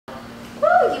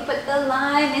put the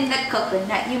lime in the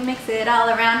coconut, you mix it all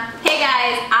around. Hey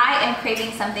guys, I am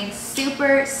craving something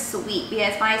super sweet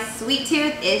because my sweet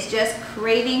tooth is just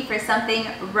craving for something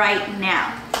right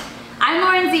now. I'm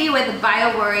Lauren Z with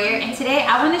Biowarrior, and today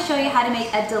I want to show you how to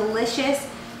make a delicious,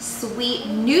 sweet,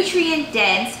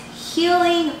 nutrient-dense,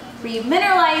 healing,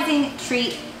 remineralizing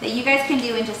treat that you guys can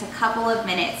do in just a couple of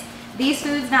minutes. These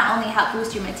foods not only help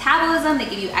boost your metabolism, they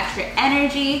give you extra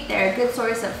energy, they're a good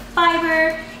source of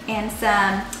fiber and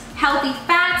some healthy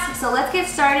fats. So let's get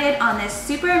started on this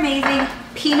super amazing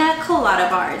Pina Colada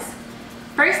bars.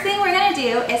 First thing we're gonna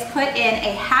do is put in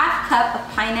a half cup of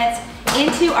pine nuts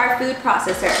into our food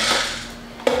processor.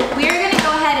 We are gonna go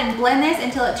ahead and blend this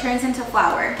until it turns into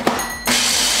flour.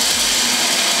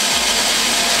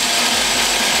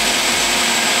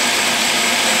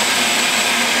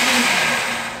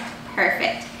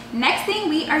 Perfect. Next thing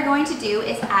we are going to do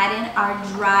is add in our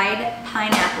dried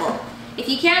pineapple. If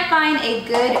you can't find a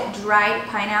good dried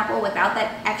pineapple without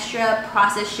that extra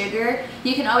processed sugar,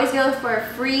 you can always go for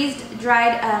freezed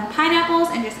dried pineapples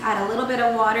and just add a little bit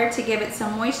of water to give it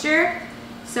some moisture.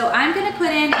 So I'm going to put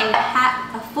in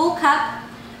a full cup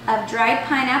of dried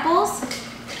pineapples.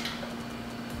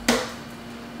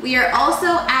 We are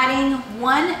also adding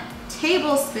 1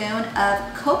 tablespoon of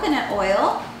coconut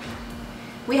oil.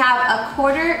 We have a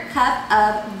 1/4 cup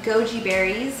of goji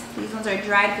berries. These ones are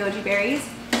dried goji berries.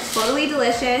 Totally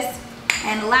delicious.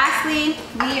 And lastly,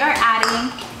 we are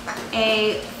adding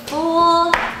a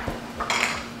full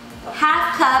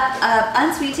half cup of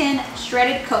unsweetened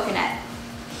shredded coconut.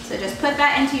 So just put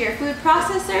that into your food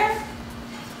processor,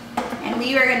 and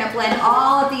we are gonna blend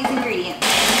all of these ingredients.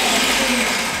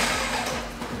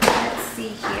 Let's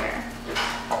see here.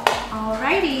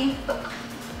 Alrighty.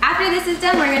 After this is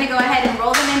done, we're gonna go ahead and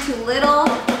roll them into little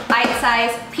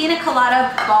bite-sized Pina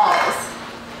Colada balls.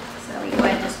 So we go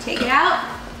ahead and just take it out.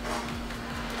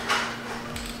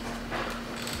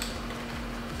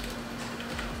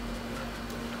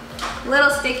 A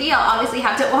little sticky, I'll obviously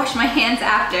have to wash my hands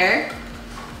after.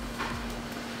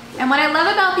 And what I love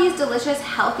about these delicious,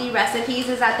 healthy recipes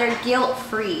is that they're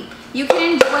guilt-free. You can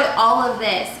enjoy all of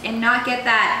this and not get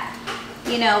that,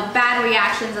 you know, bad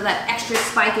reactions of that extra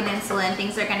spike in insulin,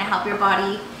 things that are gonna help your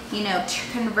body, you know,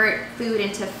 convert food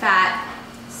into fat.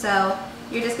 So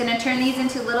you're just gonna turn these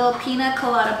into little Pina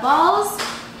Colada balls.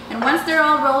 And once they're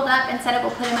all rolled up and set up,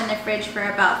 we'll put them in the fridge for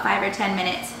about 5 or 10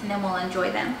 minutes, and then we'll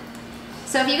enjoy them.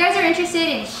 So if you guys are interested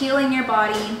in healing your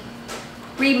body,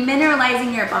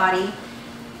 remineralizing your body,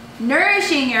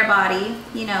 nourishing your body,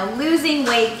 you know, losing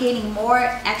weight, gaining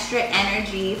more extra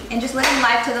energy, and just living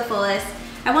life to the fullest,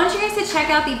 I want you guys to check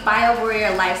out the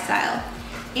Biowarrior lifestyle.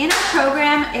 In our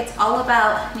program, it's all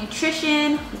about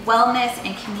nutrition, wellness,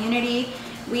 and community.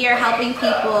 We are helping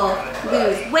people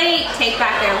lose weight, take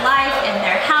back their life and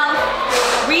their health,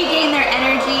 regain their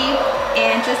energy,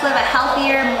 and just live a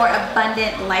healthier, more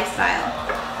abundant lifestyle.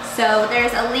 So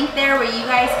there's a link there where you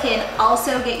guys can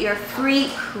also get your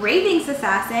free cravings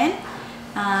assassin.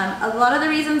 A lot of the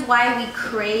reasons why we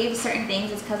crave certain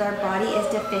things is because our body is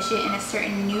deficient in a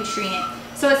certain nutrient.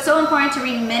 So it's so important to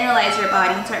remineralize your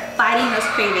body and start fighting those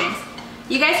cravings.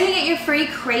 You guys can get your free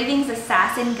cravings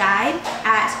assassin guide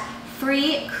at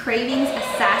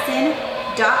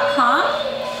freecravingsassassin.com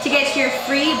to get your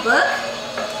free book.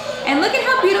 And look at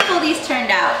how beautiful these turned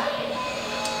out.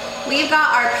 We've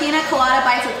got our Pina Colada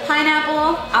bites with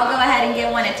pineapple. I'll go ahead and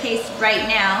give one a taste right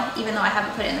now, even though I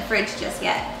haven't put it in the fridge just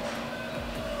yet.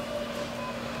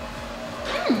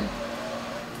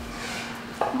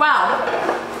 Wow,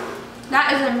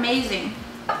 that is amazing.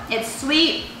 It's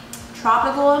sweet,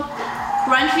 tropical,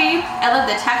 crunchy. I love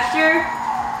the texture,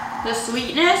 the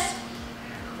sweetness.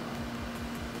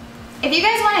 If you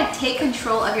guys want to take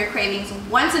control of your cravings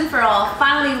once and for all,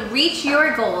 finally reach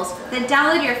your goals, then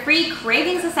download your free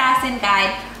Cravings Assassin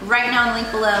guide right now in the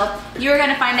link below. You're going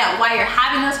to find out why you're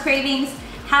having those cravings,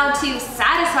 how to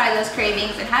satisfy those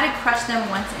cravings, and how to crush them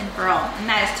once and for all. And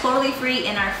that is totally free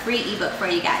in our free ebook for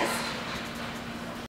you guys.